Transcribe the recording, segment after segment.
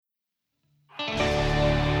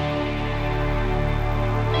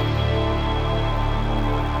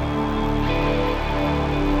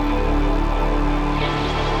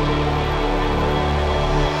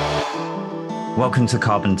Welcome to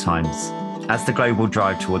Carbon Times. As the global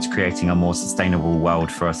drive towards creating a more sustainable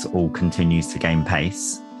world for us all continues to gain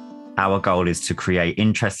pace, our goal is to create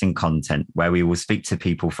interesting content where we will speak to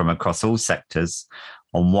people from across all sectors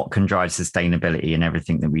on what can drive sustainability in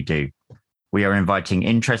everything that we do. We are inviting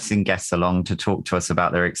interesting guests along to talk to us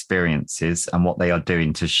about their experiences and what they are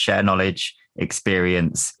doing to share knowledge,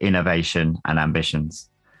 experience, innovation, and ambitions.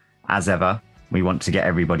 As ever, we want to get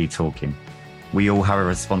everybody talking. We all have a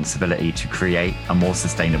responsibility to create a more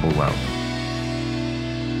sustainable world.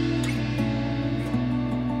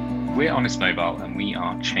 We're Honest Mobile and we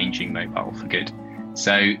are changing mobile for good.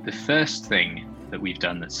 So the first thing that we've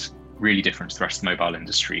done that's really different to the rest of the mobile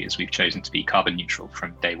industry is we've chosen to be carbon neutral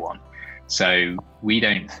from day one. So we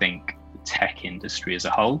don't think the tech industry as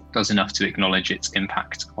a whole does enough to acknowledge its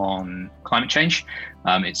impact on climate change.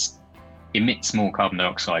 It emits more carbon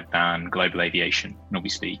dioxide than global aviation. And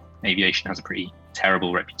obviously, aviation has a pretty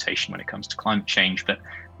terrible reputation when it comes to climate change, but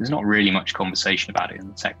there's not really much conversation about it in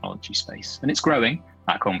the technology space. And it's growing,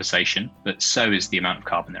 that conversation, but so is the amount of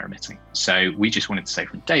carbon they're emitting. So we just wanted to say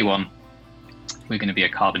from day one, we're going to be a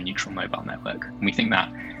carbon neutral mobile network. And we think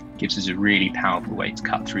that gives us a really powerful way to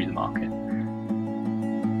cut through the market.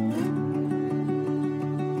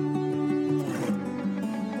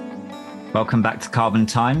 Welcome back to Carbon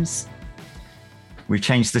Times. We've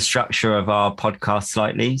changed the structure of our podcast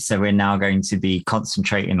slightly. So we're now going to be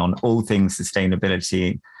concentrating on all things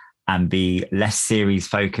sustainability and be less series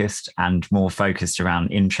focused and more focused around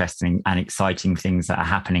interesting and exciting things that are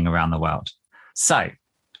happening around the world. So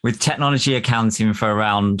with technology accounting for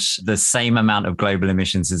around the same amount of global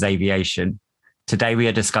emissions as aviation, today we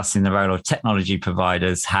are discussing the role of technology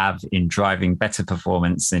providers have in driving better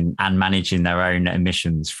performance and managing their own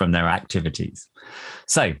emissions from their activities.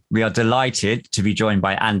 So we are delighted to be joined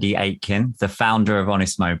by Andy Aitken, the founder of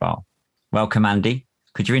Honest Mobile. Welcome, Andy.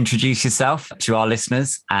 Could you introduce yourself to our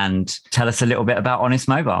listeners and tell us a little bit about Honest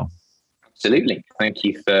Mobile? Absolutely. Thank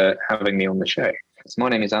you for having me on the show. So my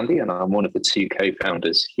name is Andy and I'm one of the two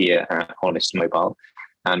co-founders here at Honest Mobile.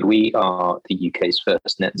 And we are the UK's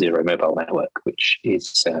first net zero mobile network, which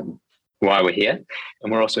is why we're here.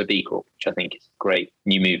 And we're also a B Corp, which I think is a great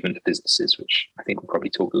new movement of businesses, which I think we'll probably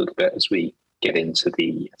talk a little bit as we get into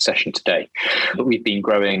the session today. But we've been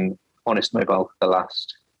growing Honest Mobile for the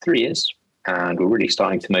last 3 years, and we're really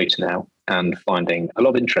starting to motor now and finding a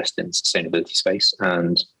lot of interest in the sustainability space.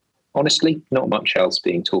 And honestly, not much else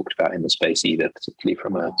being talked about in the space either, particularly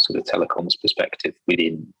from a sort of telecoms perspective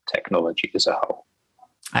within technology as a whole.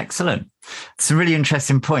 Excellent. Some really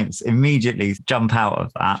interesting points immediately jump out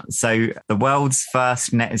of that. So the world's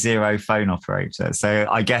first net zero phone operator. So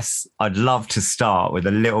I guess I'd love to start with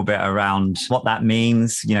a little bit around what that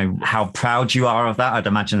means, how proud you are of that. I'd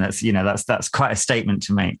imagine that's quite a statement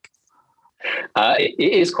to make. It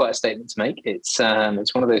is quite a statement to make. It's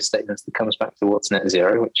one of those statements that comes back to what's net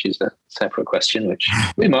zero, which is a separate question, which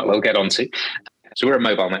we might well get onto. So we're a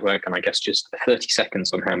mobile network, and I guess just 30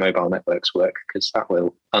 seconds on how mobile networks work, because that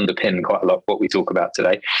will underpin quite a lot of what we talk about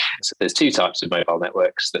today. So there's two types of mobile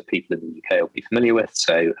networks that people in the UK will be familiar with.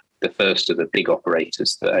 So the first are the big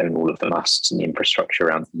operators that own all of the masts and the infrastructure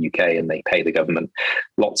around the UK, and they pay the government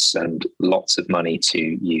lots and lots of money to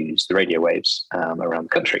use the radio waves around the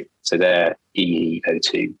country. So they're EE,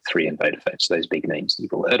 O2, Three and Vodafone, so those big names that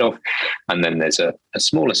you've all heard of. And then there's a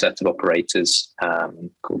smaller set of operators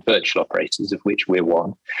called virtual operators, of which we're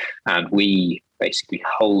one. And we basically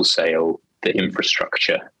wholesale the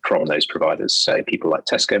infrastructure from those providers. So people like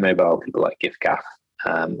Tesco Mobile, people like giffgaff,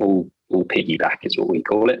 all piggyback is what we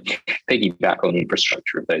call it, piggyback on the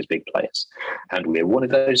infrastructure of those big players. And we're one of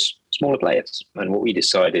those smaller players. And what we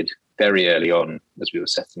decided very early on, as we were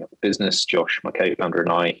setting up the business, Josh, my co-founder,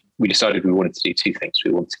 and I, we decided we wanted to do two things.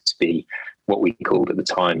 We wanted to be what we called at the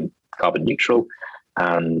time carbon neutral,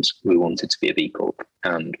 and we wanted to be a B Corp.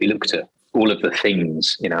 And we looked at all of the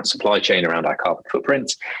things in our supply chain around our carbon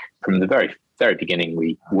footprint. From the very, very beginning,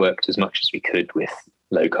 we worked as much as we could with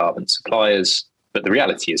low carbon suppliers. But the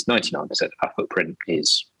reality is 99% of our footprint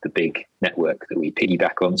is the big network that we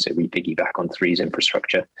piggyback on. So we piggyback on Three's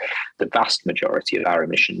infrastructure. The vast majority of our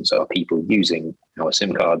emissions are people using our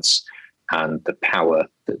SIM cards and the power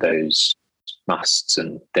that those masts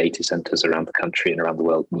and data centers around the country and around the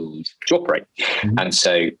world need to operate. Mm-hmm. And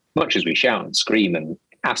so much as we shout and scream and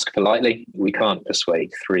ask politely, we can't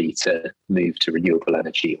persuade Three to move to renewable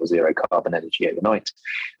energy or zero carbon energy overnight.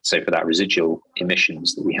 So for that residual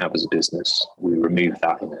emissions that we have as a business, we remove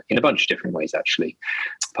that in a bunch of different ways, actually,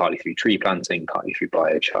 partly through tree planting, partly through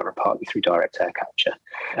biochar, and partly through direct air capture.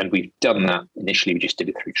 And we've done that. Initially, we just did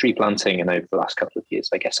it through tree planting. And over the last couple of years,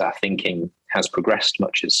 I guess our thinking has progressed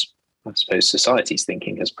much as I suppose, society's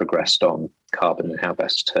thinking has progressed on carbon and how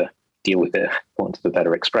best to deal with it, for want of a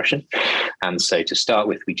better expression. And so to start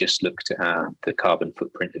with, we just looked at the carbon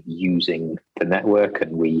footprint of using the network,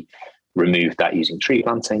 and we removed that using tree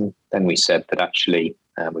planting. Then we said that actually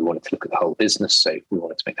we wanted to look at the whole business. So we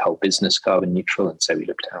wanted to make the whole business carbon neutral. And so we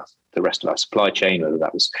looked at the rest of our supply chain, whether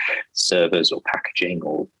that was servers or packaging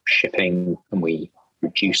or shipping, and we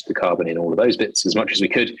reduced the carbon in all of those bits as much as we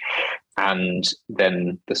could. And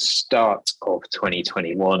then the start of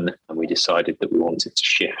 2021, and we decided that we wanted to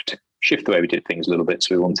shift the way we did things a little bit.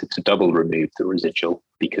 So we wanted to double remove the residual,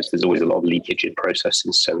 because there's always a lot of leakage in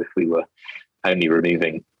processes. So if we were only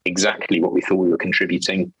removing exactly what we thought we were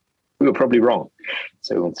contributing, we were probably wrong.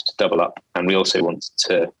 So we wanted to double up. And we also wanted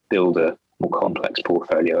to build a more complex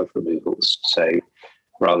portfolio of removals. So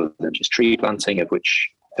rather than just tree planting, of which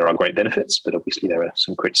there are great benefits, but obviously there are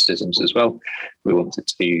some criticisms as well, we wanted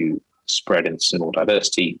to spread into some more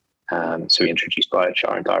diversity. So we introduced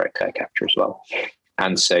biochar and direct air capture as well.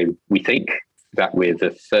 And so we think that we're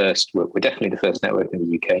definitely the first network in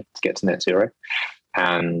the UK to get to net zero.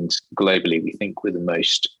 And globally, we think we're the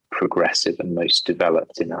most progressive and most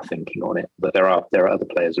developed in our thinking on it. But there are other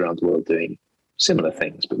players around the world doing similar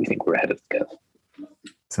things, but we think we're ahead of the curve.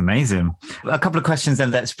 It's amazing. A couple of questions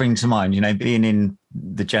then that spring to mind, being in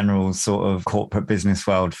the general sort of corporate business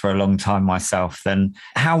world for a long time myself, then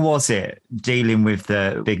how was it dealing with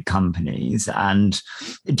the big companies? And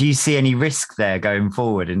do you see any risk there going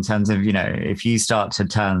forward in terms of, if you start to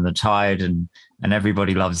turn the tide and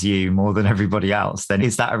everybody loves you more than everybody else, then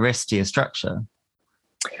is that a risk to your structure?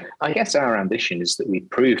 I guess our ambition is that we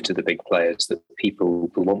prove to the big players that people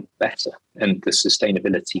will want better. And the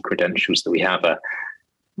sustainability credentials that we have are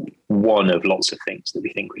one of lots of things that we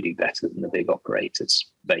think we do better than the big operators.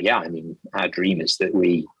 But yeah, our dream is that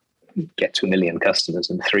we get to 1 million customers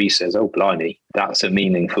and 3 says, oh, blimey, that's a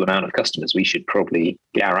meaningful amount of customers. We should probably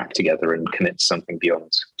get our act together and commit to something beyond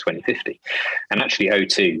 2050. And actually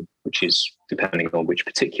O2, which is, depending on which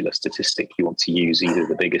particular statistic you want to use, either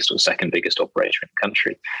the biggest or second biggest operator in the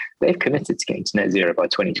country, they've committed to getting to net zero by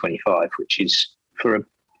 2025, which is, for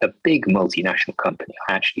a big multinational company,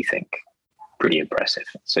 I actually think pretty impressive.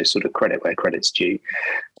 So sort of credit where credit's due.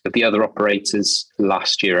 But the other operators,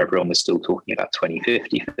 last year, everyone was still talking about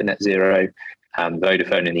 2050 for net zero.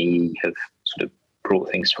 Vodafone and EE have sort of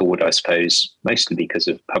brought things forward, I suppose, mostly because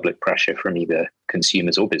of public pressure from either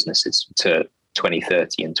consumers or businesses, to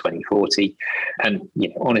 2030 and 2040. And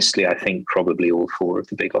honestly, I think probably all 4 of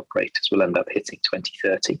the big operators will end up hitting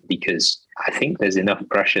 2030, because I think there's enough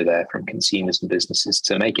pressure there from consumers and businesses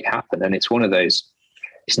to make it happen. And it's one of those,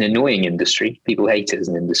 it's an annoying industry. People hate it as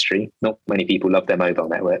an industry. Not many people love their mobile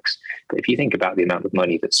networks. But if you think about the amount of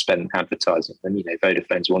money that's spent advertising, then,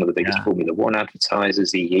 Vodafone's one of the biggest Formula One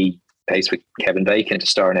advertisers. EE pays for Kevin Bacon to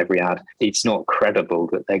star in every ad. It's not credible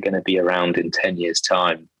that they're going to be around in 10 years'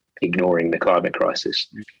 time ignoring the climate crisis.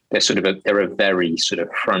 They're a very sort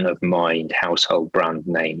of front of mind household brand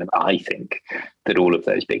name. And I think that all of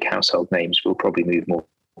those big household names will probably move more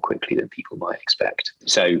quickly than people might expect.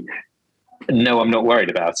 So no, I'm not worried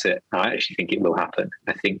about it. I actually think it will happen.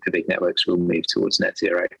 I think the big networks will move towards net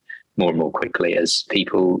zero more and more quickly as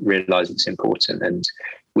people realize it's important. And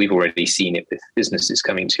we've already seen it with businesses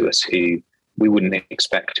coming to us who we wouldn't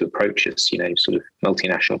expect to approach us, sort of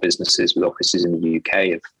multinational businesses with offices in the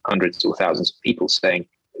UK of hundreds or thousands of people saying,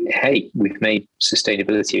 hey, we've made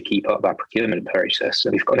sustainability a key part of our procurement process.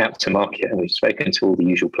 And we've gone out to market and we've spoken to all the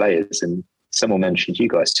usual players, and someone mentioned you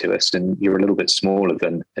guys to us, and you're a little bit smaller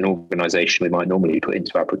than an organization we might normally put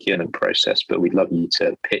into our procurement process, but we'd love you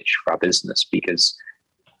to pitch for our business because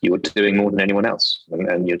you're doing more than anyone else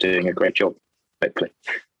and you're doing a great job, hopefully.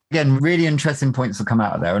 Again, really interesting points will come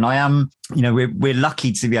out of there. And I am, we're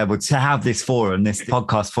lucky to be able to have this forum, this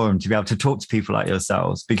podcast forum, to be able to talk to people like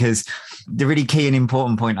yourselves, because the really key and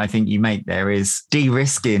important point I think you make there is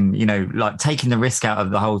de-risking, like taking the risk out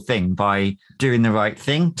of the whole thing by doing the right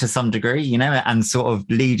thing to some degree, and sort of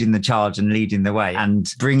leading the charge and leading the way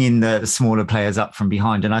and bringing the smaller players up from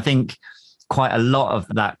behind. And I think quite a lot of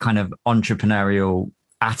that kind of entrepreneurial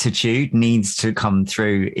attitude needs to come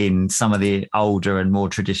through in some of the older and more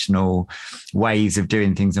traditional ways of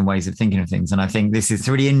doing things and ways of thinking of things. And I think this is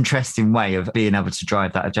a really interesting way of being able to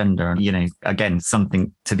drive that agenda. And, again,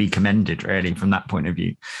 something to be commended really from that point of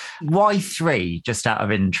view. Why 3, just out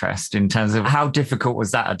of interest, in terms of how difficult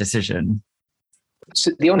was that a decision?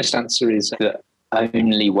 So the honest answer is the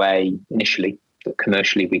only way initially that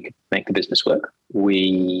commercially we could make the business work. So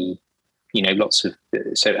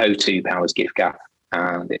O2 powers giffgaff,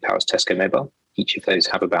 and it powers Tesco Mobile. Each of those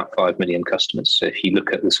have about 5 million customers. So if you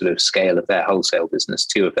look at the sort of scale of their wholesale business,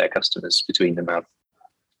 2 of their customers between them have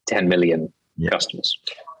 10 million customers.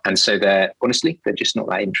 And so they're just not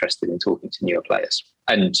that interested in talking to newer players.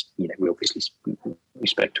 And, we obviously we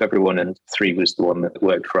spoke to everyone, and 3 was the one that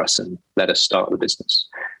worked for us and let us start the business.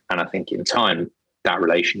 And I think in time, that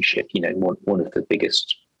relationship, one of the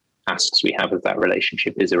biggest asks we have of that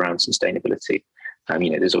relationship is around sustainability.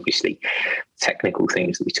 There's obviously technical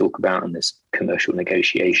things that we talk about and there's commercial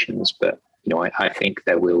negotiations, but, I think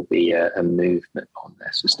there will be a movement on their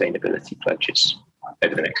sustainability pledges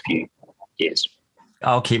over the next few years.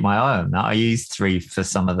 I'll keep my eye on that. I use 3 for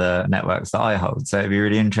some of the networks that I hold. So it'd be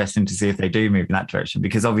really interesting to see if they do move in that direction,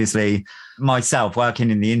 because obviously myself working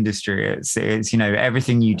in the industry, it's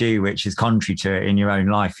everything you do, which is contrary to it in your own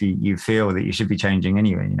life, you feel that you should be changing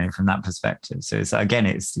anyway, from that perspective. So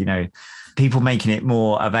it's people making it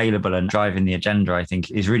more available and driving the agenda, I think,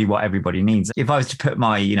 is really what everybody needs. If I was to put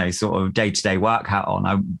my, sort of day-to-day work hat on,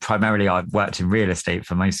 I've worked in real estate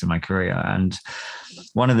for most of my career. And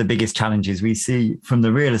one of the biggest challenges we see from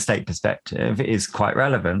the real estate perspective is quite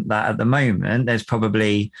relevant, that at the moment, there's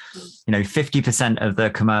probably, 50% of the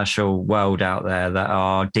commercial world out there that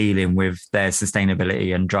are dealing with their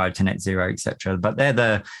sustainability and drive to net zero, et cetera. But they're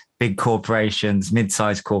the big corporations,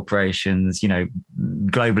 mid-sized corporations,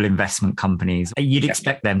 global investment companies. You'd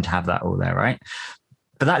expect them to have that all there, right?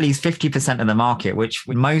 But that leaves 50% of the market, which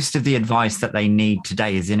most of the advice that they need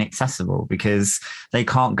today is inaccessible because they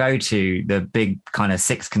can't go to the big kind of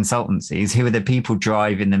 6 consultancies who are the people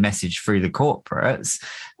driving the message through the corporates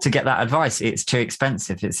to get that advice. It's too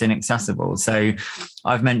expensive. It's inaccessible. So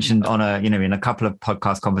I've mentioned on in a couple of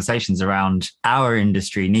podcast conversations around our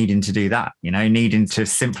industry needing to do that, needing to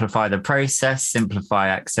simplify the process, simplify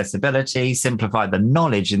accessibility, simplify the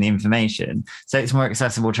knowledge and the information so it's more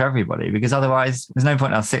accessible to everybody, because otherwise there's no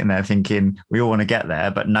point us sitting there thinking we all want to get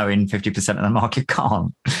there, but knowing 50% of the market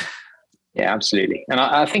can't. Yeah, absolutely. And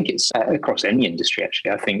I think it's across any industry,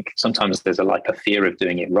 actually. I think sometimes there's a fear of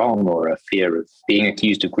doing it wrong or a fear of being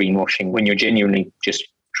accused of greenwashing when you're genuinely just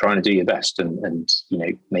trying to do your best. And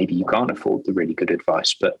maybe you can't afford the really good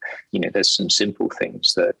advice, but, there's some simple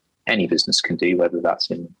things that any business can do, whether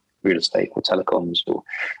that's in real estate or telecoms or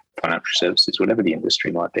financial services, whatever the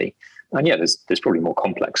industry might be. And yeah, there's probably more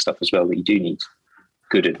complex stuff as well that you do need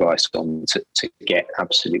good advice on to get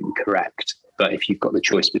absolutely correct. But if you've got the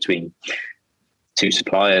choice between 2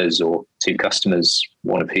 suppliers or 2 customers,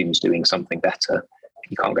 one of whom's doing something better,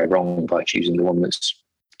 you can't go wrong by choosing the one that's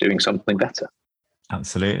doing something better.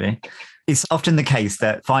 Absolutely. It's often the case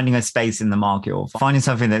that finding a space in the market or finding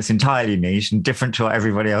something that's entirely niche and different to what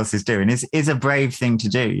everybody else is doing is a brave thing to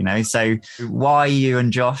do, So why you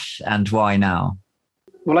and Josh, and why now?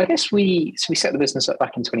 Well, I guess we set the business up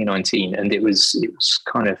back in 2019, and it was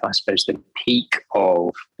kind of, I suppose, the peak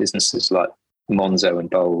of businesses like Monzo and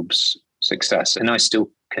Bulb's success. And I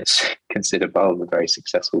still consider Bulb a very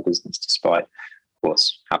successful business despite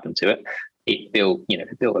what's happened to it. It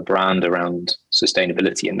built a brand around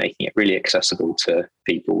sustainability and making it really accessible to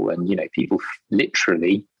people. And, people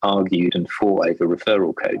literally argued and fought over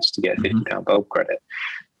referral codes to get a £50 bulb credit.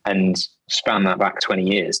 And span that back 20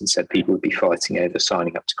 years and said people would be fighting over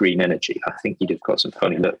signing up to green energy, I think you'd have got some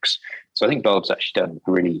funny looks. So I think Bulb's actually done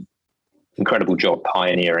a really incredible job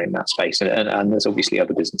pioneering that space. And there's obviously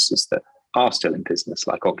other businesses that are still in business,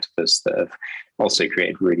 like Octopus, that have also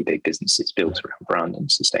created really big businesses built around brand and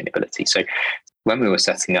sustainability. So when we were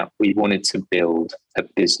setting up, we wanted to build a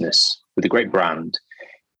business with a great brand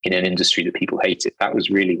in an industry that people hated. That was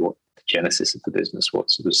really what the genesis of the business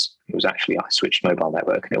was. It was actually, I switched mobile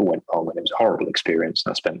network and it all went wrong, and it was a horrible experience.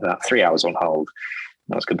 And I spent about 3 hours on hold.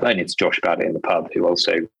 And I was complaining to Josh about it in the pub, who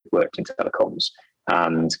also worked in telecoms.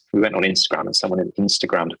 And we went on Instagram, and someone had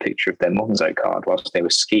Instagrammed a picture of their Monzo card whilst they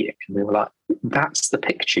were skiing. And we were like, that's the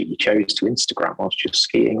picture you chose to Instagram whilst you're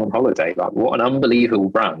skiing on holiday. Like, what an unbelievable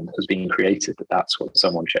brand has been created that's what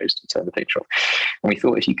someone chose to turn the picture of. And we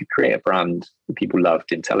thought if you could create a brand that people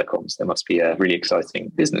loved in telecoms, there must be a really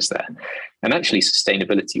exciting business there. And actually,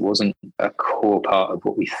 sustainability wasn't a core part of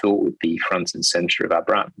what we thought would be front and center of our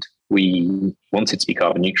brand. We wanted to be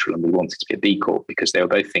carbon neutral and we wanted to be a B Corp because they were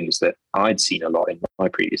both things that I'd seen a lot in my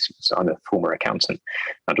previous. So I'm a former accountant.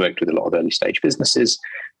 I'd worked with a lot of early stage businesses,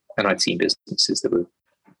 and I'd seen businesses that were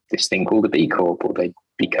this thing called a B Corp, or they'd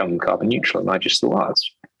become carbon neutral. And I just thought, oh,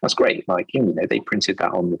 that's great. Like, they printed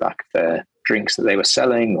that on the back of their drinks that they were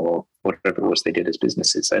selling or whatever it was they did as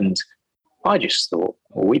businesses. And I just thought,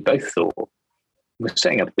 or we both thought, we're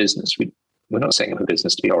setting up a business. We're not setting up a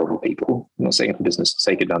business to be horrible people. We're not setting up a business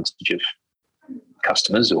to take advantage of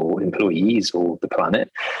customers or employees or the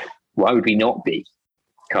planet. Why would we not be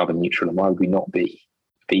carbon neutral, and why would we not be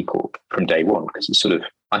B Corp from day one? Because it's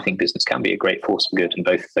I think business can be a great force for good, and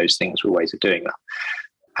both of those things were ways of doing that.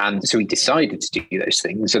 And so we decided to do those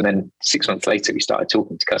things. And then 6 months later, we started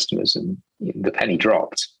talking to customers and the penny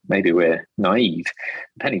dropped. Maybe we're naive.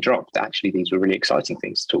 The penny dropped. Actually, these were really exciting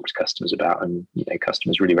things to talk to customers about. And,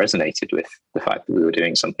 customers really resonated with the fact that we were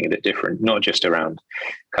doing something a bit different, not just around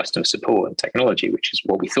customer support and technology, which is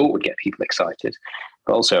what we thought would get people excited,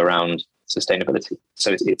 but also around sustainability.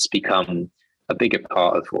 So it's become a bigger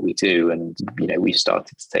part of what we do. And, we've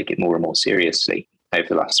started to take it more and more seriously over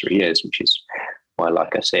the last 3 years, which is why,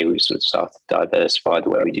 like I say, we've sort of started to diversify the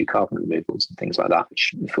way we do carbon removals and things like that,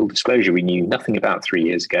 which, in full disclosure, we knew nothing about 3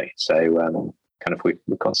 years ago. So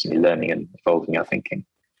we're constantly learning and evolving our thinking.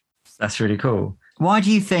 That's really cool. Why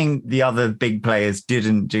do you think the other big players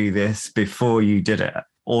didn't do this before you did it?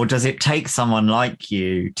 Or does it take someone like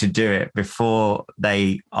you to do it before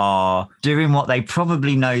they are doing what they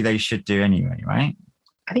probably know they should do anyway, right?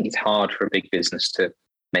 I think it's hard for a big business to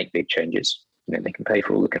make big changes. They can pay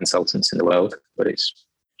for all the consultants in the world, but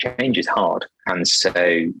change is hard. And so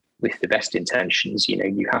with the best intentions,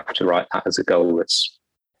 you have to write that as a goal that's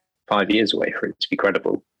 5 years away for it to be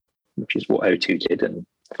credible, which is what O2 did. And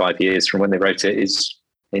 5 years from when they wrote it is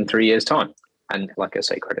in 3 years' time. And like I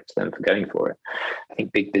say, credit to them for going for it. I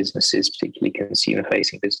think big businesses, particularly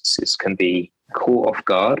consumer-facing businesses, can be caught off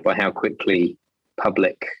guard by how quickly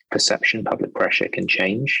public perception, public pressure can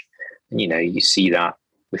change. And, you see that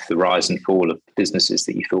with the rise and fall of businesses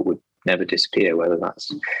that you thought would never disappear, whether that's,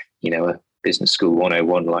 a business school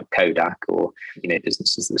 101 like Kodak or,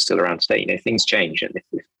 businesses that are still around today. Things change. And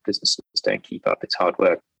if businesses don't keep up, it's hard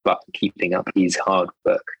work, but keeping up is hard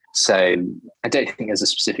work. So I don't think there's a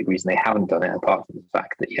specific reason they haven't done it, apart from the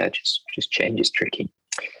fact that, just change is tricky.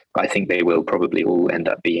 But I think they will probably all end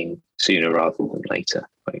up being sooner rather than later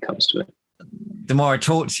when it comes to it. The more I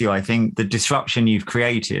talk to you, I think the disruption you've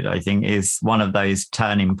created, I think, is one of those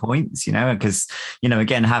turning points, because,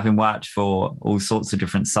 again, having worked for all sorts of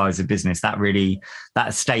different sides of business,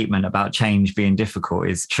 that statement about change being difficult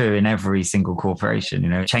is true in every single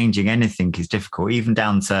corporation. Changing anything is difficult, even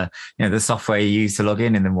down to, the software you use to log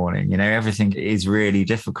in the morning, everything is really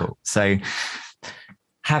difficult. So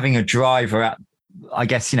having a driver at, I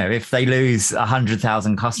guess, if they lose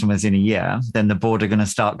 100,000 customers in a year, then the board are going to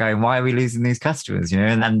start going, why are we losing these customers?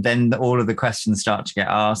 And then all of the questions start to get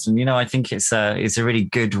asked. And, I think it's a really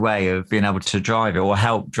good way of being able to drive it or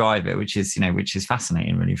help drive it, which is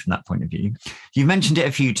fascinating really from that point of view. You've mentioned it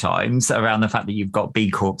a few times around the fact that you've got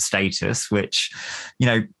B Corp status, which,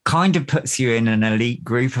 kind of puts you in an elite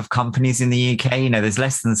group of companies in the UK. There's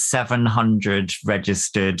less than 700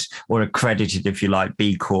 registered or accredited, if you like,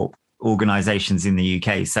 B Corp organizations in the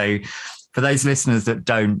UK. So for those listeners that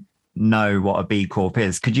don't know what a B Corp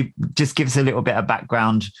is, could you just give us a little bit of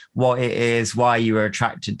background, what it is, why you were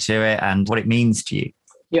attracted to it and what it means to you?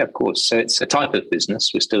 Yeah, of course. So it's a type of business.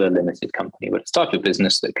 We're still a limited company, but it's a type of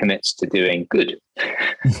business that commits to doing good.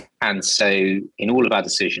 And so in all of our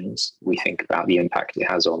decisions, we think about the impact it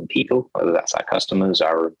has on people, whether that's our customers,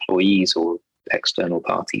 our employees, or external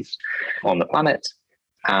parties, on the planet,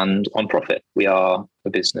 and on profit. We are a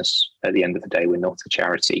business. At the end of the day, we're not a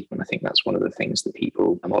charity. And I think that's one of the things that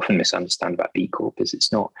people often misunderstand about B Corp is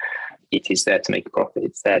it is there to make a profit.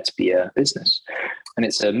 It's there to be a business. And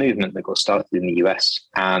it's a movement that got started in the US.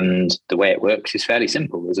 And the way it works is fairly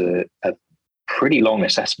simple. There's a pretty long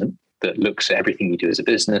assessment that looks at everything you do as a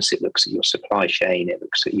business. It looks at your supply chain. It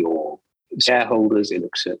looks at your shareholders. It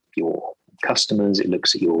looks at your customers. It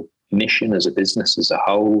looks at your mission as a business as a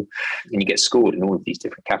whole, and you get scored in all of these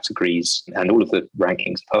different categories, and all of the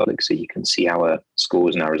rankings are public, so you can see our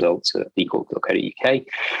scores and our results at bcorp.co.uk.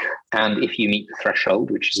 And if you meet the threshold,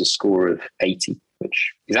 which is a score of 80,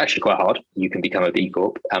 which is actually quite hard, you can become a B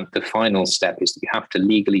Corp. The final step is that you have to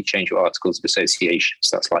legally change your articles of association.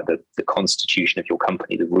 So that's like the constitution of your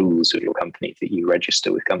company, the rules of your company that you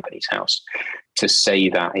register with Companies House, to say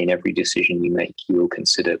that in every decision you make, you will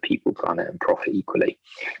consider people, planet, and profit equally.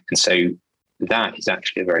 And so that is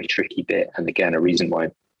actually a very tricky bit. And again, a reason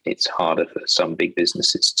why it's harder for some big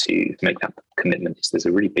businesses to make that commitment is there's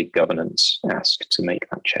a really big governance ask to make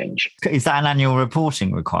that change. Is that an annual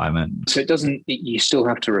reporting requirement? So you still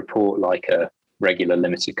have to report like a regular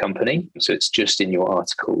limited company. So it's just in your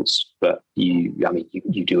articles, but you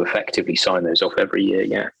do effectively sign those off every year.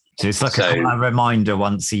 Yeah. So it's like a reminder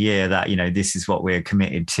once a year that, this is what we're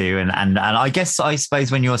committed to. And I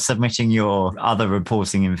suppose when you're submitting your other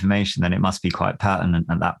reporting information, then it must be quite pertinent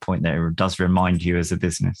at that point that it does remind you as a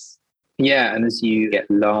business. Yeah. And as you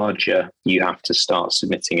get larger, you have to start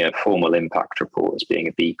submitting a formal impact report as being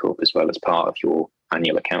a B Corp as well as part of your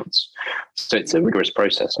annual accounts. So it's a rigorous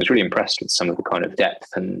process. I was really impressed with some of the kind of depth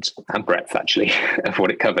and breadth actually of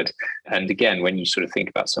what it covered. And again, when you sort of think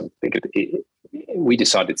about something, we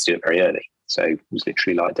decided to do it very early. So it was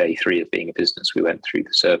literally like day 3 of being a business. We went through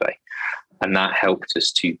the survey, and that helped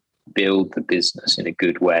us to build the business in a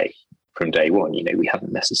good way from day 1. We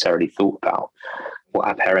hadn't necessarily thought about what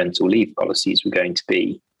our parental leave policies were going to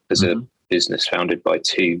be as a business founded by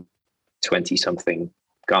 2 20-something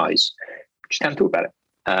guys. Just hadn't thought about it.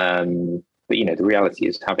 But the reality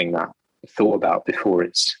is, having that thought about before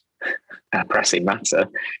it's a pressing matter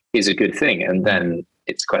is a good thing. And then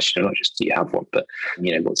it's a question of not just do you have one, but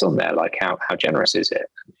what's on there, like how generous is it,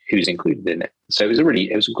 who's included in it. So it was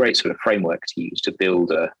a great sort of framework to use to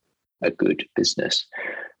build a good business,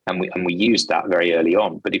 and we used that very early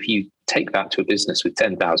on. But if you take that to a business with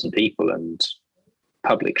 10,000 people and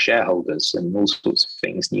public shareholders and all sorts of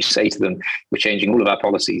things, and you say to them, we're changing all of our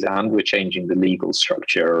policies and we're changing the legal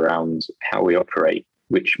structure around how we operate,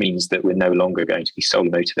 which means that we're no longer going to be solely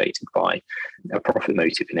motivated by a profit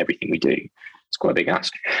motive in everything we do. It's quite a big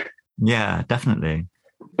ask. Yeah, definitely.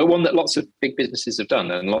 But one that lots of big businesses have done,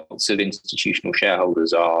 and lots of institutional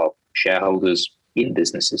shareholders are shareholders in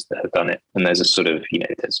businesses that have done it. And there's a sort of,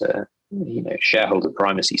 shareholder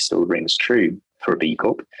primacy still rings true for a B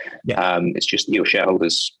Corp. Yeah. It's just that your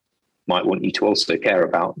shareholders might want you to also care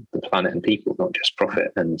about the planet and people, not just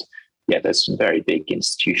profit. And yeah, there's some very big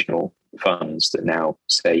institutional funds that now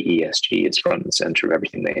say ESG is front and center of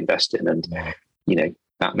everything they invest in. And,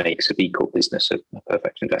 that makes a B Corp business a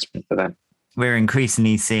perfect investment for them. We're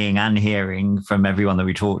increasingly seeing and hearing from everyone that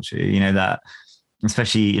we talk to, that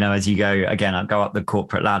especially, as you go up the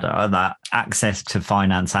corporate ladder, that access to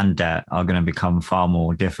finance and debt are going to become far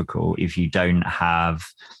more difficult if you don't have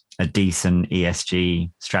a decent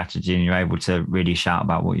ESG strategy and you're able to really shout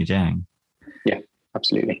about what you're doing. Yeah,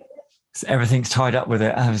 absolutely. So everything's tied up with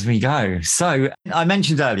it as we go. So I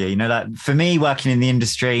mentioned earlier, that for me, working in the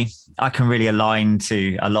industry, I can really align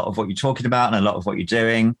to a lot of what you're talking about and a lot of what you're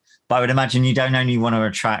doing. But I would imagine you don't only want to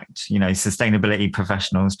attract, sustainability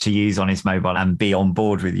professionals to use Honest Mobile and be on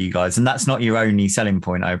board with you guys. And that's not your only selling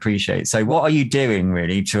point, I appreciate. So what are you doing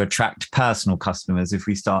really to attract personal customers if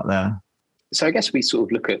we start there? So I guess we sort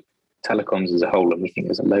of look at telecoms as a whole and we think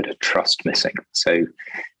there's a load of trust missing. So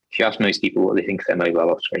if you ask most people what they think of their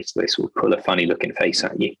mobile operator, they sort of pull a funny looking face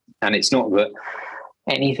at you. And it's not that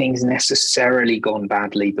anything's necessarily gone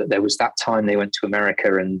badly, but there was that time they went to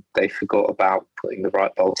America and they forgot about putting the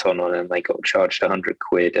right bolt on and they got charged 100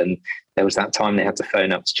 quid. And there was that time they had to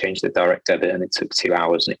phone up to change their direct debit and it took 2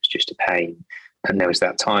 hours and it was just a pain. And there was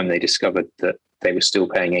that time they discovered that they were still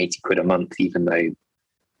paying 80 quid a month, even though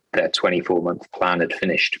their 24-month plan had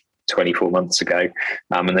finished 24 months ago,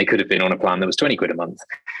 and they could have been on a plan that was 20 quid a month.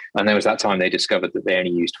 And there was that time they discovered that they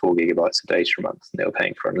only used 4 gigabytes of data a month and they were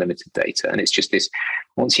paying for unlimited data. And it's just this,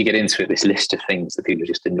 once you get into it, this list of things that people are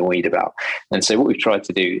just annoyed about. And so what we've tried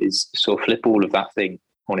to do is sort of flip all of that thing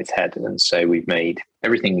on its head. And so we've made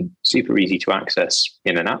everything super easy to access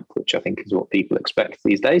in an app, which I think is what people expect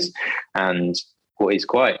these days. And what is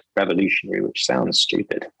quite revolutionary, which sounds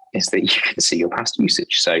stupid, is that you can see your past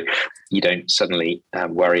usage. So you don't suddenly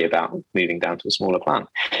worry about moving down to a smaller plan.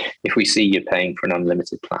 If we see you're paying for an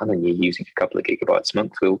unlimited plan and you're using a couple of gigabytes a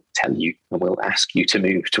month, we'll tell you and we'll ask you to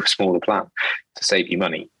move to a smaller plan to save you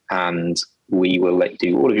money. And we will let you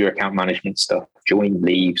do all of your account management stuff, join,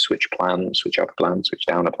 leave, switch plans, switch up a plan, switch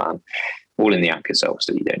down a plan, all in the app yourself,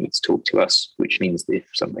 so you don't need to talk to us, which means that if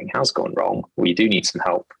something has gone wrong or you do need some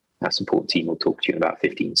help, our support team will talk to you in about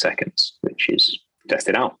 15 seconds, which is test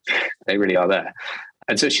it out. They really are there.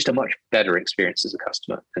 And so it's just a much better experience as a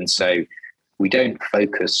customer. And so we don't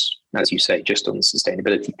focus, as you say, just on the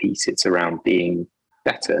sustainability piece. It's around being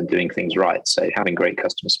better and doing things right. So having great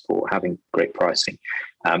customer support, having great pricing,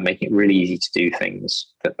 making it really easy to do things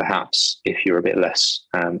that perhaps if you're a bit less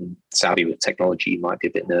savvy with technology, you might be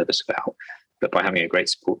a bit nervous about. But by having a great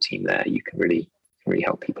support team there, you can really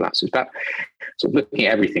help people out. So it's about sort of looking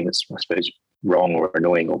at everything that's, I suppose, wrong or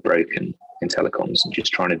annoying or broken in telecoms and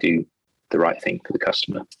just trying to do the right thing for the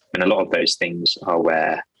customer. And a lot of those things are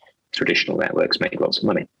where traditional networks make lots of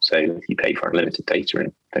money. So if you pay for unlimited data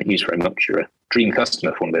and don't use very much, you're a dream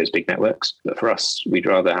customer for one of those big networks. But for us, we'd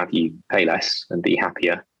rather have you pay less and be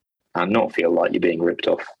happier and not feel like you're being ripped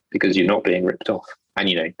off, because you're not being ripped off. And,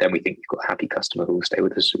 then we think you've got a happy customer who will stay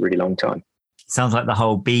with us a really long time. Sounds like the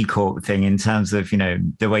whole B Corp thing in terms of,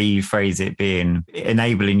 the way you phrase it being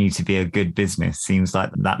enabling you to be a good business seems like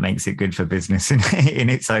that makes it good for business in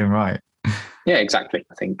its own right. Yeah, exactly.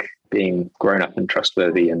 I think being grown up and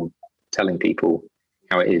trustworthy and telling people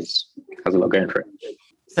how it is has a lot going for it.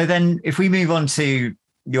 So then if we move on to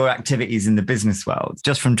your activities in the business world,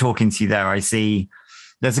 just from talking to you there, I see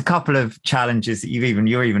There's a couple of challenges that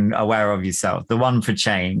you're even aware of yourself. The one for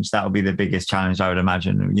change, that'll be the biggest challenge, I would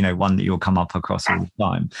imagine, one that you'll come up across all the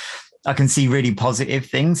time. I can see really positive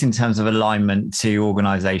things in terms of alignment to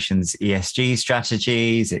organizations' ESG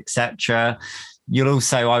strategies, etc. You'll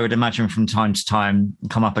also, I would imagine, from time to time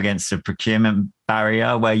come up against a procurement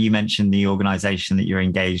barrier, where you mentioned the organization that you're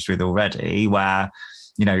engaged with already, where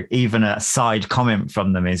even a side comment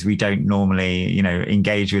from them is, we don't normally,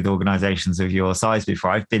 engage with organizations of your size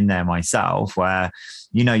before. I've been there myself, where,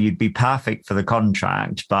 you'd be perfect for the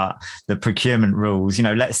contract, but the procurement rules,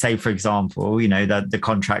 let's say, for example, that the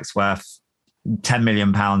contract's worth £10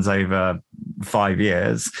 million over 5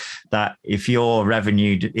 years, that if your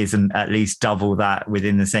revenue isn't at least double that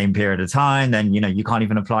within the same period of time, then, you can't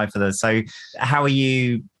even apply for this. So how are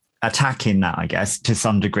you attacking that, I guess, to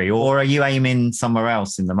some degree? Or are you aiming somewhere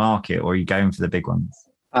else in the market, or are you going for the big ones?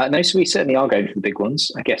 No, so we certainly are going for the big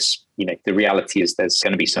ones. I guess, the reality is there's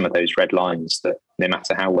going to be some of those red lines that no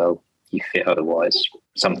matter how well you fit otherwise,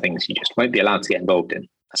 some things you just won't be allowed to get involved in.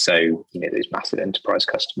 So, those massive enterprise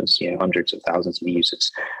customers, hundreds of thousands of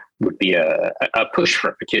users, would be a push for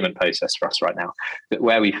a procurement process for us right now. But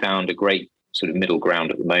where we found a great sort of middle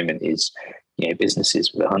ground at the moment is,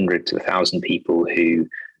 businesses with 100 to 1,000 people who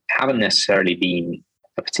haven't necessarily been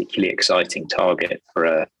a particularly exciting target for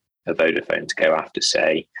a Vodafone to go after,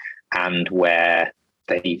 say, and where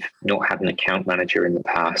they've not had an account manager in the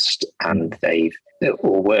past, and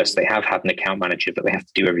or worse, they have had an account manager, but they have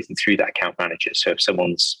to do everything through that account manager. So if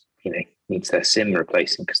someone's, needs their SIM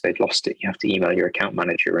replacing because they've lost it, you have to email your account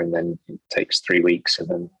manager, and then it takes 3 weeks, and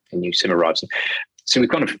then a new SIM arrives. So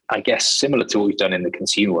we've kind of, I guess, similar to what we've done in the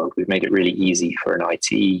consumer world, we've made it really easy for an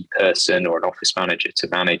IT person or an office manager to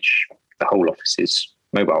manage the whole office's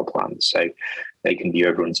mobile plans. So they can view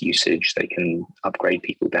everyone's usage, they can upgrade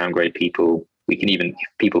people, downgrade people. We can even,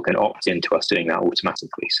 people can opt into us doing that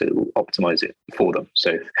automatically. So we'll optimize it for them.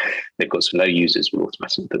 So if they've got some low users, we'll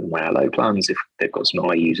automatically put them on our low plans. If they've got some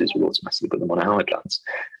high users, we'll automatically put them on our high plans.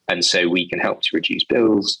 And so we can help to reduce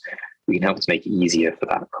bills. We can help to make it easier for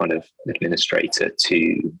that kind of administrator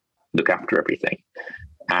to look after everything.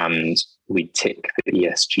 And we tick the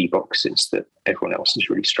ESG boxes that everyone else is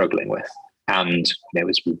really struggling with. And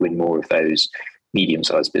as we win more of those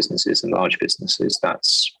medium-sized businesses and large businesses,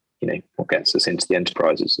 that's what gets us into the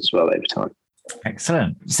enterprises as well over time.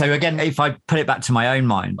 Excellent. So again, if I put it back to my own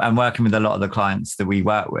mind, I'm working with a lot of the clients that we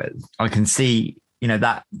work with, I can see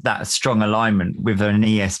that strong alignment with an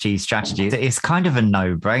ESG strategy. It's kind of a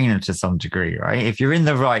no-brainer to some degree, right? If you're in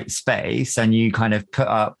the right space and you kind of put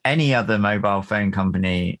up any other mobile phone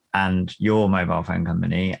company and your mobile phone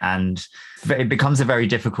company, and it becomes a very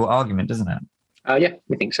difficult argument, doesn't it? Yeah,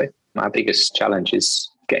 we think so. Our biggest challenge is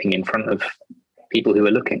getting in front of people who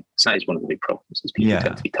are looking. So that is one of the big problems, is people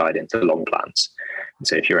tend to be tied into long plans. And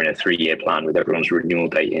so if you're in a 3-year plan with everyone's renewal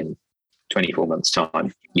date in 24 months'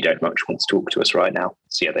 time, you don't much want to talk to us right now.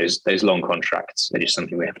 So yeah, those long contracts are just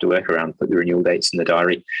something we have to work around, put the renewal dates in the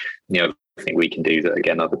diary. The other thing we can do that,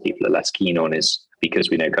 again, other people are less keen on is,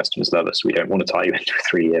 because we know customers love us, we don't want to tie you into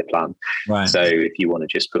a 3-year plan. Right. So if you want to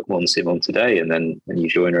just put one SIM on today and then you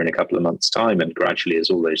join her in a couple of months' time, and gradually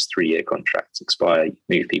as all those 3-year contracts expire, you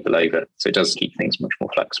move people over. So it does keep things much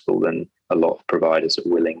more flexible than a lot of providers are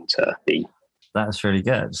willing to be. That's really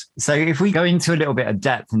good. So if we go into a little bit of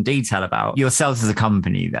depth and detail about yourselves as a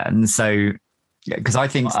company then, so because I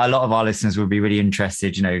think a lot of our listeners will be really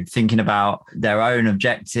interested, thinking about their own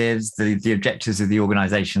objectives, the objectives of the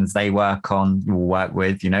organizations they work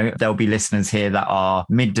with, there'll be listeners here that are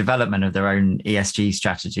mid-development of their own ESG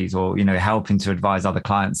strategies, or, helping to advise other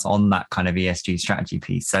clients on that kind of ESG strategy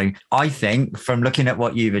piece. So I think from looking at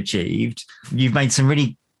what you've achieved, you've made some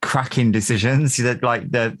really cracking decisions, that like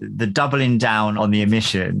the doubling down on the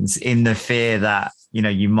emissions in the fear that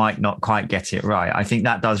you might not quite get it right. I think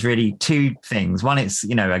that does really two things. One, it's,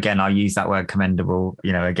 again, I use that word commendable,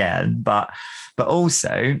 again, but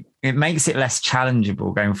also it makes it less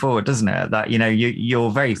challengeable going forward, doesn't it? That, you're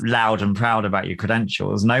very loud and proud about your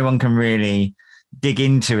credentials. No one can really dig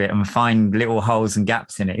into it and find little holes and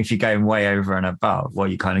gaps in it if you're going way over and above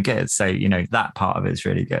what you kind of get. So, that part of it is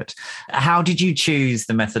really good. How did you choose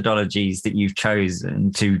the methodologies that you've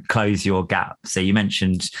chosen to close your gap? So you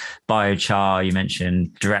mentioned biochar, you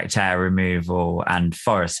mentioned direct air removal and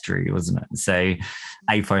forestry, wasn't it? So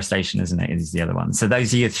afforestation, isn't it, is the other one. So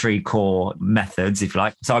those are your 3 core methods, if you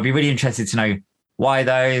like. So I'd be really interested to know why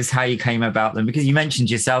those, how you came about them, because you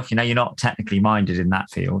mentioned yourself, you're not technically minded in that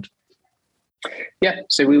field. Yeah,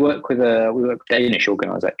 so we work with a Danish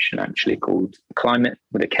organisation actually called Climate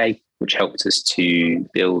with a K, which helped us to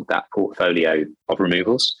build that portfolio of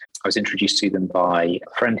removals. I was introduced to them by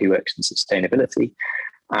a friend who works in sustainability,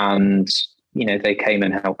 And, they came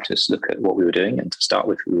and helped us look at what we were doing. And to start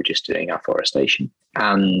with, we were just doing afforestation.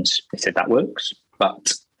 And they said that works,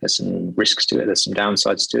 but there's some risks to it. There's some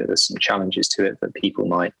downsides to it. There's some challenges to it that people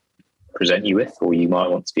might present you with, or you might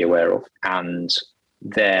want to be aware of. And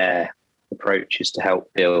their approach is to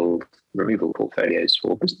help build removal portfolios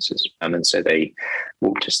for businesses. And so they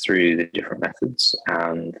walked us through the different methods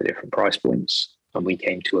and the different price points. And we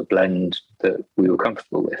came to a blend that we were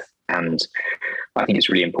comfortable with. And I think it's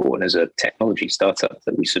really important as a technology startup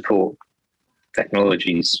that we support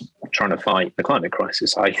technologies trying to fight the climate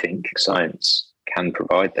crisis. I think science can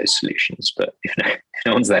provide those solutions, but if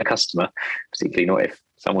no one's their customer, particularly not if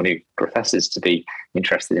someone who professes to be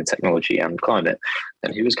interested in technology and climate,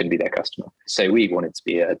 then who is going to be their customer? So we wanted to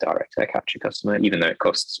be a direct air capture customer, even though it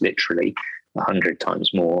costs literally 100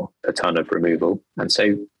 times more per ton of removal. And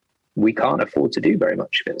so we can't afford to do very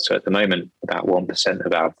much of it. So at the moment, about 1%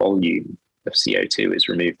 of our volume of CO2 is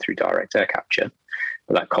removed through direct air capture,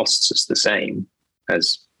 but that costs us the same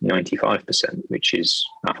as 95%, which is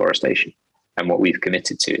afforestation. And what we've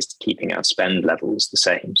committed to is keeping our spend levels the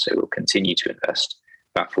same. So we'll continue to invest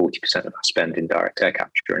about 40% of our spend in direct air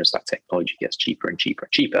capture. And as that technology gets cheaper and cheaper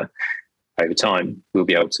and cheaper, over time, we'll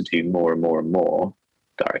be able to do more and more and more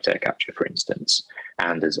direct air capture, for instance.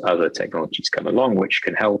 And as other technologies come along, which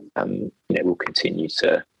can help, we'll continue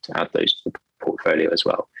to add those to the portfolio as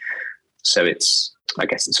well. So I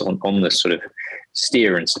guess it's on the sort of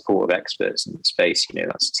steer and support of experts in the space.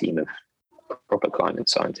 That's a team of proper climate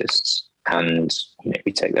scientists. And,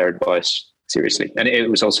 we take their advice seriously. And it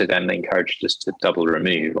was also them that encouraged us to double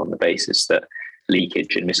remove on the basis that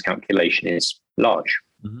leakage and miscalculation is large.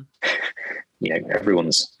 Mm-hmm.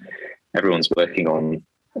 Everyone's working on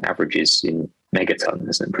averages in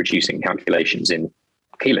megatons and producing calculations in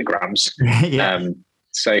kilograms. Yeah.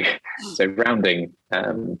 So rounding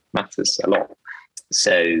matters a lot.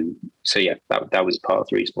 So yeah, that was part of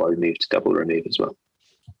the reason why we moved to double remove as well.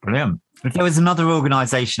 Brilliant. If there was another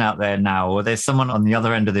organisation out there now, or there's someone on the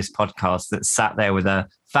other end of this podcast that sat there with a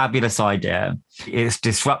fabulous idea, it's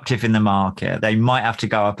disruptive in the market, they might have to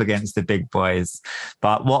go up against the big boys,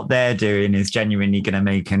 but what they're doing is genuinely going to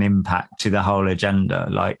make an impact to the whole agenda.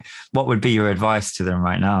 Like, what would be your advice to them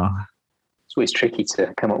right now? It's always tricky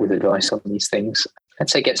to come up with advice on these things. I'd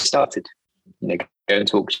say get started. Go and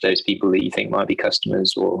talk to those people that you think might be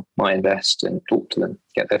customers or might invest, and talk to them,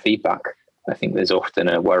 get their feedback. I think there's often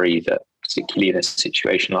a worry that, particularly in a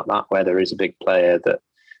situation like that, where there is a big player that,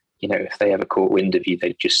 if they ever caught wind of you,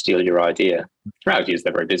 they'd just steal your idea. The reality is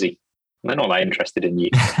they're very busy. They're not that interested in you.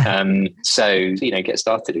 So, get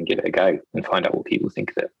started and give it a go and find out what people think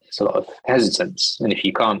of it. There's a lot of hesitance. And if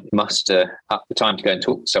you can't muster up the time to go and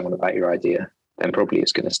talk to someone about your idea, then probably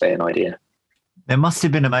it's going to stay an idea. There must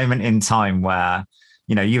have been a moment in time where,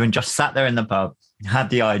 you and Josh sat there in the pub, had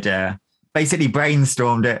the idea, basically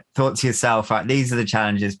brainstormed it, thought to yourself, right, these are the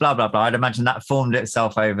challenges, blah, blah, blah. I'd imagine that formed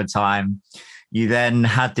itself over time. You then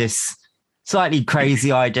had this slightly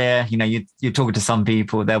crazy idea. You're talking to some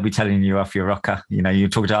people, they'll be telling you off your rocker. You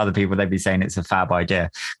talk to other people, they'd be saying it's a fab idea.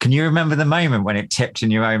 Can you remember the moment when it tipped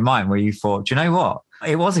in your own mind where you thought, do you know what?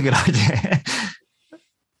 It was a good idea.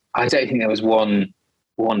 I don't think there was one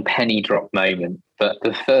penny drop moment, but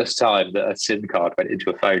the first time that a SIM card went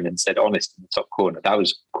into a phone and said honest in the top corner, that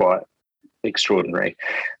was quite extraordinary.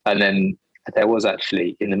 And then there was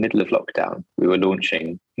actually, in the middle of lockdown,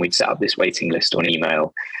 we'd set up this waiting list on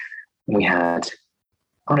email. We had,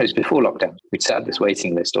 it was before lockdown, we'd set up this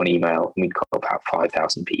waiting list on email, and we'd got about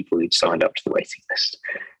 5,000 people who'd signed up to the waiting list.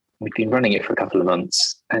 We'd been running it for a couple of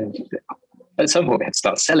months, and at some point we had to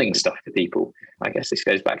start selling stuff to people. I guess this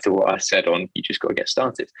goes back to what I said on, you just got to get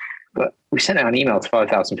started. But we sent out an email to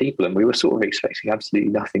 5,000 people, and we were sort of expecting absolutely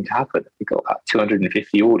nothing to happen. We got about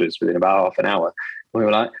 250 orders within about half an hour. We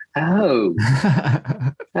were like,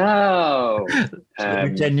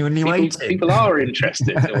 genuinely waiting. People are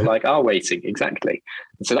interested, or are waiting, exactly.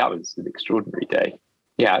 And so that was an extraordinary day.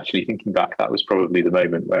 Yeah, actually thinking back, that was probably the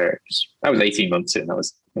moment where that was 18 months in, that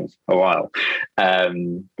was a while.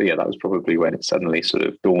 But yeah, that was probably when it suddenly sort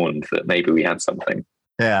of dawned that maybe we had something.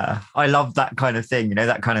 Yeah, I love that kind of thing,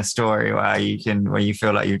 that kind of story where you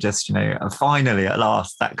feel like you just, finally at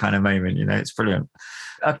last, that kind of moment, it's brilliant.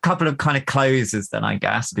 A couple of kind of closes then, I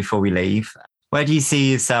guess, before we leave. Where do you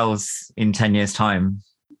see yourselves in 10 years' time?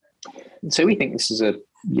 So we think this is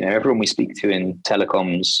everyone we speak to in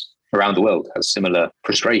telecoms around the world has similar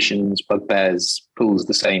frustrations, bugbears, pulls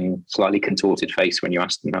the same slightly contorted face when you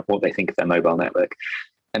ask them what they think of their mobile network.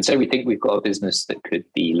 And so we think we've got a business that could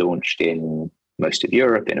be launched in most of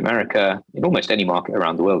Europe, in America, in almost any market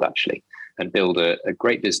around the world, actually, and build a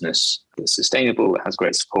great business that's sustainable, that has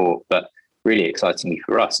great support, but really excitingly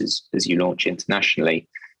for us is as you launch internationally,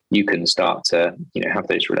 you can start to, have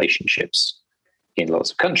those relationships in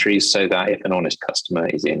lots of countries, so that if an Honest customer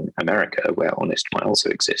is in America, where Honest might also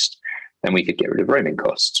exist, then we could get rid of roaming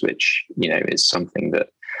costs, which, is something that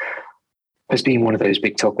has been one of those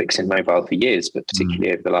big topics in mobile for years, but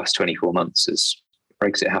particularly over the last 24 months as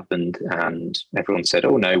Brexit happened and everyone said,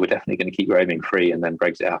 oh no, we're definitely going to keep roaming free. And then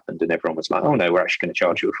Brexit happened and everyone was like, oh no, we're actually going to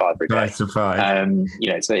charge you a fiver a day. Right, surprise.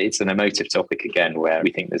 It's an emotive topic again, where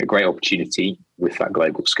we think there's a great opportunity with that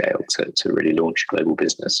global scale to really launch a global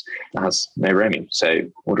business that has no roaming. So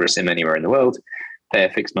order a SIM anywhere in the world, pay a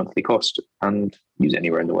fixed monthly cost and use it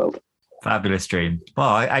anywhere in the world. Fabulous dream. Well,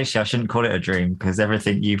 I shouldn't call it a dream, because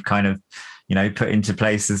everything you've kind of put into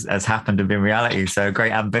place has happened and been reality. So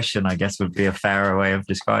great ambition, I guess, would be a fairer way of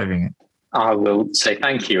describing it. I will say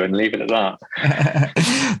thank you and leave it at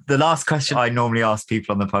that. The last question I normally ask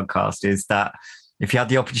people on the podcast is that if you had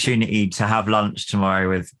the opportunity to have lunch tomorrow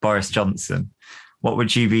with Boris Johnson, what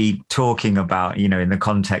would you be talking about, in the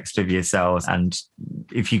context of yourselves? And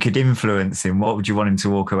if you could influence him, what would you want him to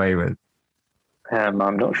walk away with? I'm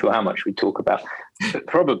not sure how much we talk about, but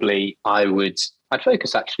probably I'd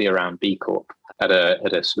focus actually around B Corp at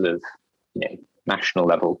a sort of, national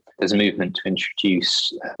level. There's a movement to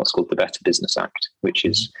introduce what's called the Better Business Act, which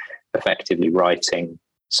is effectively writing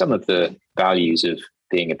some of the values of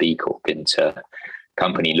being a B Corp into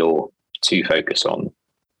company law to focus on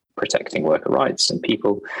protecting worker rights and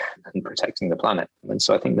people and protecting the planet. And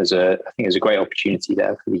so I think there's a great opportunity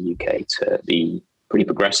there for the UK to be pretty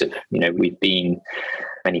progressive.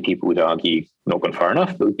 Many people would argue, not gone far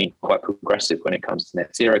enough, but we've been quite progressive when it comes to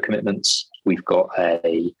net zero commitments. We've got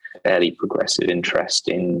a fairly progressive interest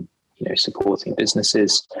in, supporting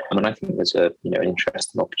businesses. And I think there's an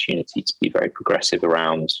interesting opportunity to be very progressive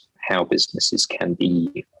around how businesses can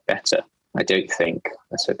be better. I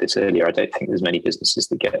said this earlier, I don't think there's many businesses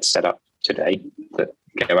that get set up today that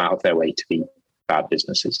go out of their way to be bad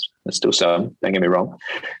businesses. There's still some, don't get me wrong,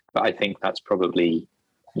 but I think that's probably,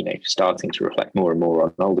 starting to reflect more and more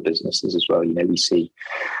on older businesses as well. We see,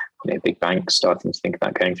 big banks starting to think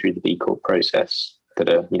about going through the B Corp process that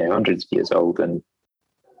are, hundreds of years old and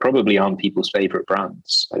probably aren't people's favorite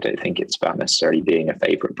brands. I don't think it's about necessarily being a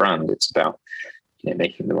favorite brand. It's about,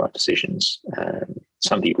 making the right decisions.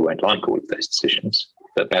 Some people won't like all of those decisions,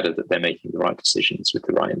 but better that they're making the right decisions with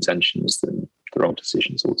the right intentions than the wrong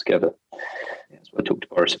decisions altogether. That's what I talked to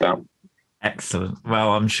Boris about. Excellent.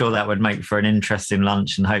 Well, I'm sure that would make for an interesting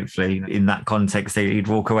lunch, and hopefully in that context, you'd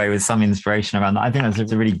walk away with some inspiration around that. I think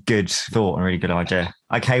that's a really good thought and a really good idea.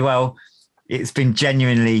 Okay, well, it's been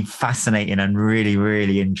genuinely fascinating and really,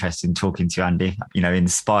 really interesting talking to you, Andy,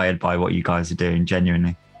 inspired by what you guys are doing,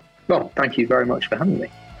 genuinely. Well, thank you very much for having me.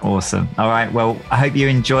 Awesome. All right. Well, I hope you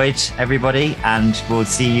enjoyed, everybody, and we'll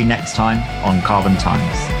see you next time on Carbon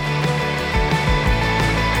Times.